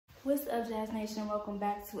What's up, Jazz Nation? Welcome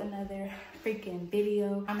back to another freaking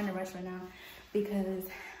video. I'm in a rush right now because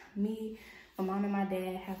me, my mom, and my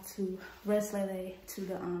dad have to rush LAI to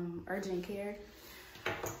the urgent care.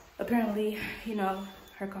 Apparently, you know,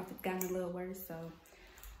 her cough has gotten a little worse, so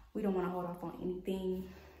we don't want to hold off on anything.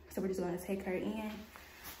 So we're just going to take her in.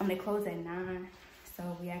 They close at 9,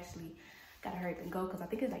 so we actually gotta hurry up and go because I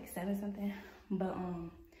think it's like 7 something. But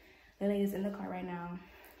LAI is in the car right now.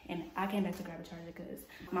 And I came back to grab a charger because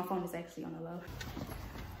my phone is actually on the low.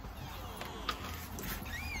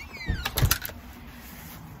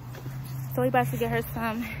 So we about to get her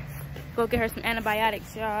go get her some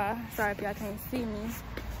antibiotics, y'all. Sorry if y'all can't see me.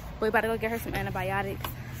 But we about to go get her some antibiotics.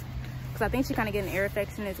 Because I think she kind of getting an ear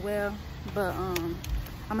infection as well. But I'm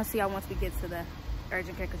going to see y'all once we get to the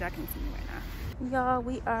urgent care because y'all can't see me right now. Y'all,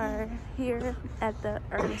 we are here at the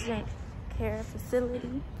urgent care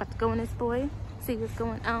facility. About to go in this boy. See what's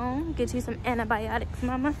going on. Get you some antibiotics,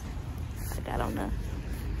 mama. Like, I don't know.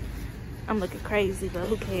 I'm looking crazy, but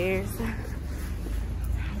who cares?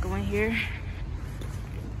 I'm going here.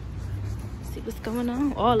 See what's going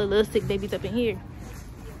on. All the little sick babies up in here.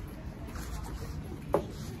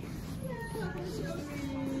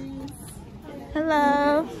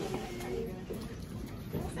 Hello.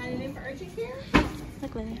 Signing in for urgent care?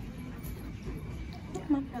 Look at that.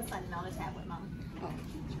 Mom. No signing on the tablet, Mom. Oh.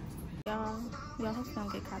 Y'all hope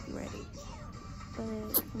don't get copyrighted,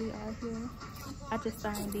 but we are here. I just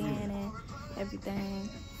signed in and everything.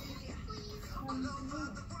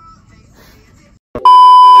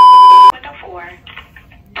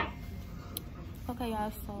 Okay,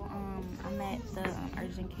 y'all, so I'm at the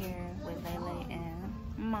urgent care with LAI and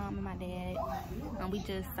mom and my dad. We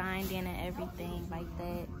just signed in and everything like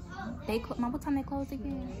that. Mom, what time they close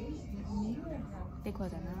again? They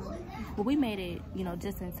close at 9. But we made it, you know,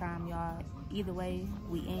 just in time, y'all. Either way,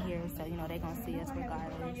 we in here, so, you know, they gonna see us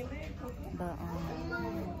regardless. But,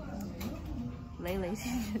 LAI,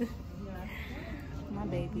 my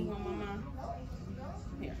baby.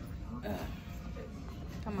 Here.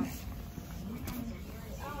 Come on.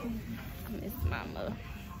 Miss mama.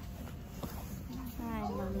 Hi,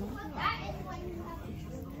 mama.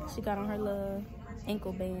 She got on her little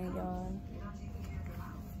ankle band, y'all.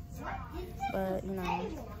 But, you know,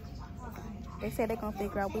 they said they're gonna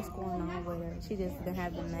figure out what's going on with her. She just been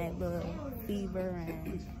having that little fever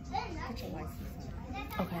and...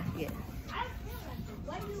 Okay, yeah.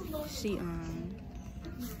 She,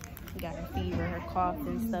 got her fever, her cough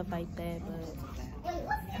and stuff like that,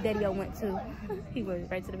 but Daddy-O went too. He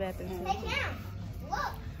went right to the bathroom too.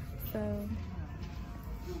 So,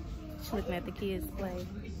 she looking at the kids play.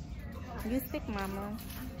 You sick, mama?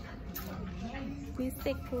 You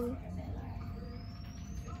sick, Pooh?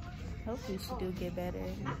 Hopefully she do get better.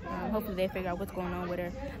 Hopefully they figure out what's going on with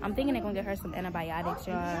her. I'm thinking they're gonna get her some antibiotics,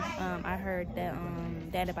 y'all. I heard that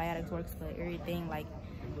the antibiotics works for everything, like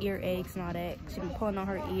ear aches and all that. She been pulling on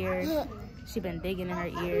her ear. She been digging in her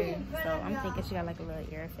ear. So I'm thinking she got like a little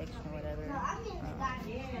ear infection or whatever.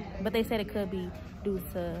 But they said it could be due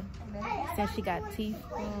to, since she got teeth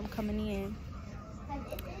coming in.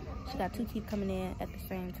 She got 2 teeth coming in at the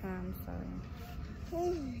same time, so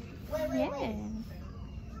yeah.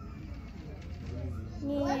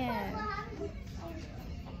 Yeah.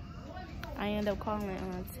 I end up calling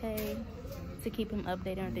Tay to keep him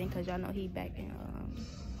updated on everything because y'all know he back in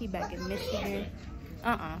Michigan.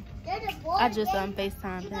 I just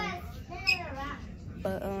FaceTimed him.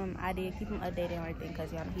 But I did keep him updated on everything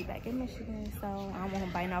because y'all know he back in Michigan. So I don't want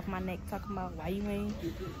him biting off my neck talking about why you ain't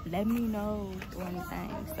let me know or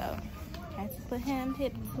anything. So I had to put him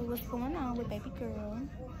hip to what's going on with baby girl.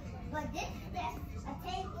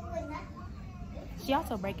 She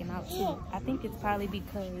also breaking out too. I think it's probably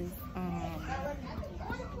because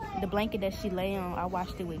the blanket that she lay on, I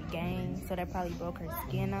washed it with Gang, so that probably broke her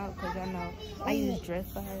skin out. Cause y'all know I use dress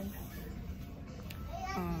for her.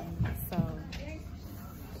 So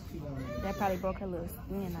that probably broke her little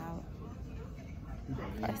skin out.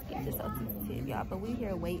 Our skin is so sensitive, y'all. But we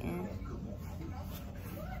here waiting.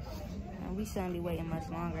 And we shouldn't be waiting much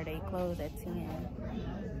longer. They close at 10.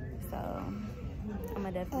 So I'm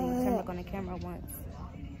gonna definitely turn back on the camera once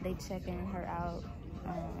they checking her out.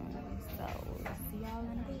 So we'll see y'all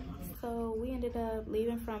in a bit. So we ended up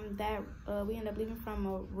leaving from that. We ended up leaving from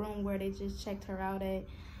a room where they just checked her out at,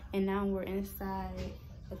 and now we're inside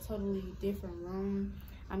a totally different room.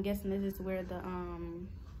 I'm guessing this is where the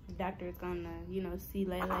doctor is gonna, you know, see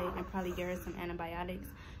LAI and probably give her some antibiotics.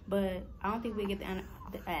 But I don't think we get I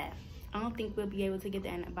don't think we'll be able to get the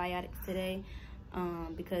antibiotics today.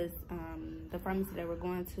 Because the pharmacy that we're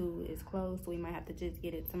going to is closed, so we might have to just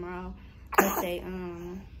get it tomorrow. But they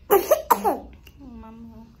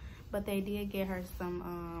Mama. But they did get her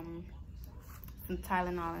some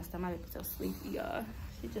Tylenol and stuff. My baby's so sleepy, y'all.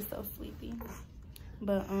 She's just so sleepy.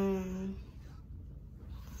 But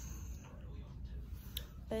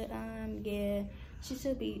yeah, she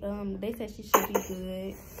should be. They said she should be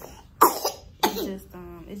good.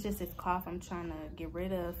 It's just this cough I'm trying to get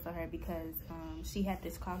rid of for her because she had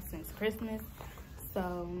this cough since Christmas.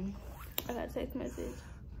 So I got a text message.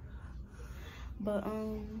 But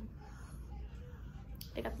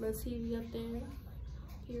they got the little TV up there.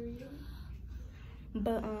 Period.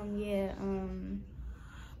 But yeah,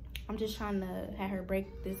 I'm just trying to have her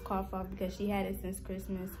break this cough off because she had it since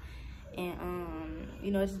Christmas, and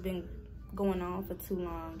you know, it's just been going on for too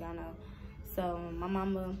long, y'all know. So my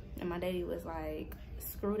mama and my daddy was like,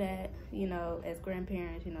 screw that, you know, as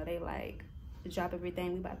grandparents, you know, they like drop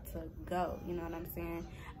everything, we about to go, you know what I'm saying?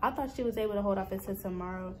 I thought she was able to hold off until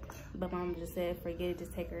tomorrow, but mama just said forget it,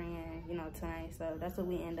 just take her in, you know, tonight. So that's what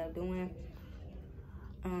we end up doing.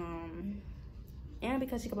 And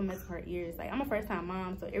because she kept messing with her ears, like, I'm a first-time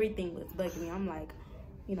mom, so everything was bugging me. I'm like,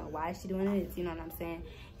 you know, why is she doing this? You know what I'm saying?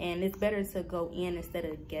 And it's better to go in instead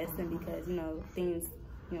of guessing because, you know, things,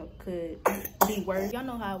 you know, could be worse. Y'all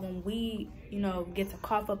know how when we, you know, get to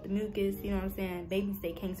cough up the mucus, you know what I'm saying? Babies,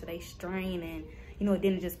 they can't, so they strain, and, you know, it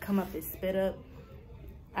didn't just come up and spit up.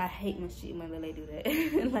 I hate when Lele do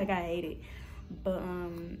that. Like, I hate it. But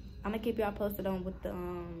I'm gonna keep y'all posted on what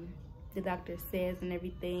the doctor says and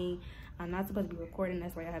everything. I'm not supposed to be recording,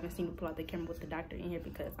 that's why I haven't seen me pull out the camera with the doctor in here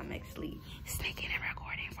because I'm actually sneaking and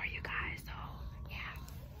recording for you guys. So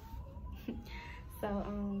yeah. So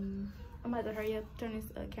I'm about to hurry up, turn this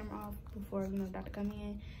camera off before, you know, the doctor come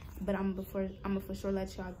in. But I'm gonna for sure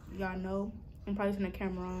let y'all know. I'm probably turning the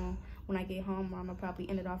camera on when I get home, or I'm gonna probably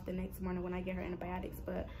end it off the next morning when I get her antibiotics.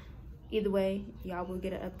 But either way, y'all will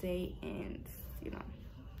get an update, and you know,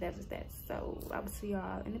 that's just that. So I will see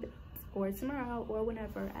y'all in a bit, or tomorrow, or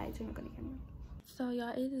whenever I turn on the camera. So y'all,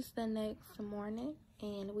 it is the next morning,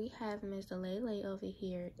 and we have Miss LAI over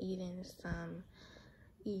here eating some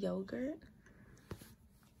yogurt.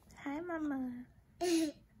 Hi, mama.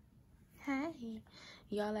 Hi.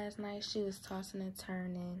 Y'all, last night she was tossing and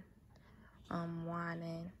turning,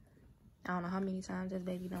 whining. I don't know how many times this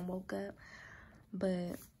baby done woke up,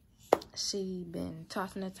 but she been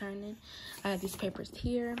tossing and turning. I got these papers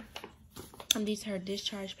here. These are her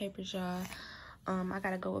discharge papers, y'all. I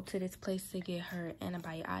gotta go up to this place to get her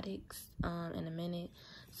antibiotics in a minute.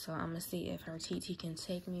 So I'm gonna see if her TT can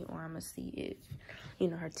take me, or I'm gonna see if, you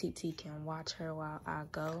know, her TT can watch her while I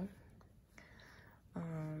go.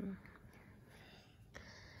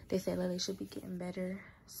 They said Lily should be getting better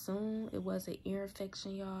soon. It was an ear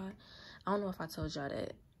infection, y'all. I don't know if I told y'all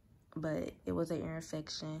that, but it was an ear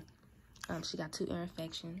infection. She got 2 ear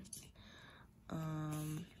infections.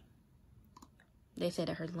 They said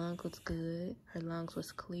that her lungs was good. Her lungs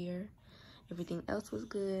was clear. Everything else was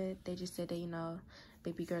good. They just said that, you know,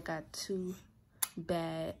 baby girl got 2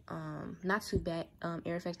 bad, not 2 bad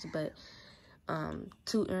ear infections, but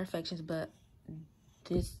 2 ear infections. But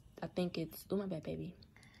this, I think it's, oh my bad, baby.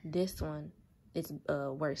 This one is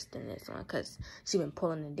worse than this one because she been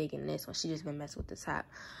pulling and digging this one. She just been messing with the top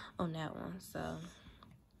on that one. So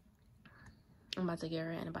I'm about to get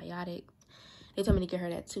her antibiotic. They told me to get her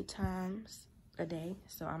that 2 times a day,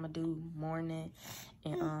 so I'm gonna do morning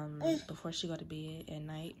and before she go to bed at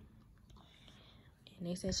night. And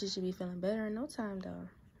they said she should be feeling better in no time though.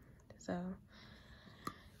 So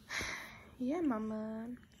yeah, mama,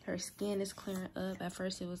 her skin is clearing up. At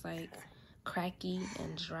first it was like cracky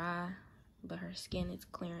and dry, but her skin is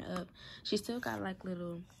clearing up. She still got like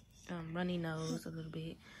little runny nose a little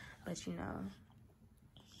bit, but you know.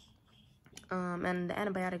 And the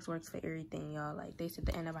antibiotics works for everything, y'all. Like, they said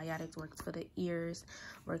the antibiotics works for the ears,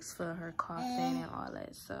 works for her coughing and all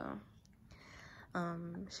that. So,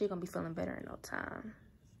 she gonna be feeling better in no time.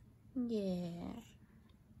 Yeah.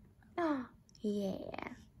 Oh, yeah.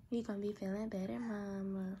 You gonna be feeling better,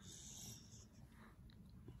 mama.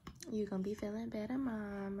 You gonna be feeling better,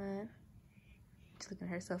 mama. She's looking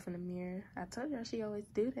at herself in the mirror. I told y'all she always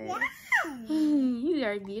do that. Yeah. You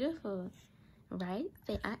are beautiful. Right?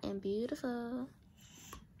 Say, I am beautiful.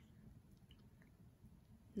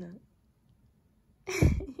 No.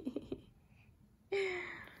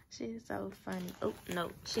 She's so funny. Oh, no.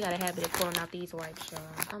 She got a habit of pulling out these wipes, y'all.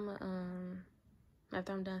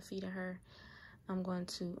 After I'm done feeding her, I'm going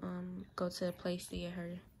to, go to a place to get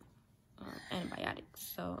her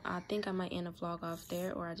antibiotics. So, I think I might end the vlog off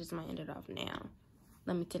there, or I just might end it off now.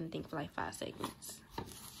 Let me sit and think for like 5 seconds.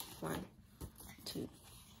 1, 2,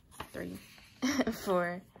 3.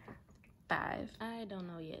 4, 5. I don't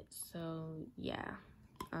know yet, so yeah.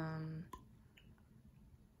 I'm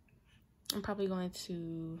probably going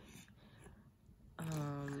to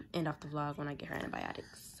end off the vlog when I get her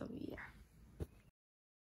antibiotics. So yeah.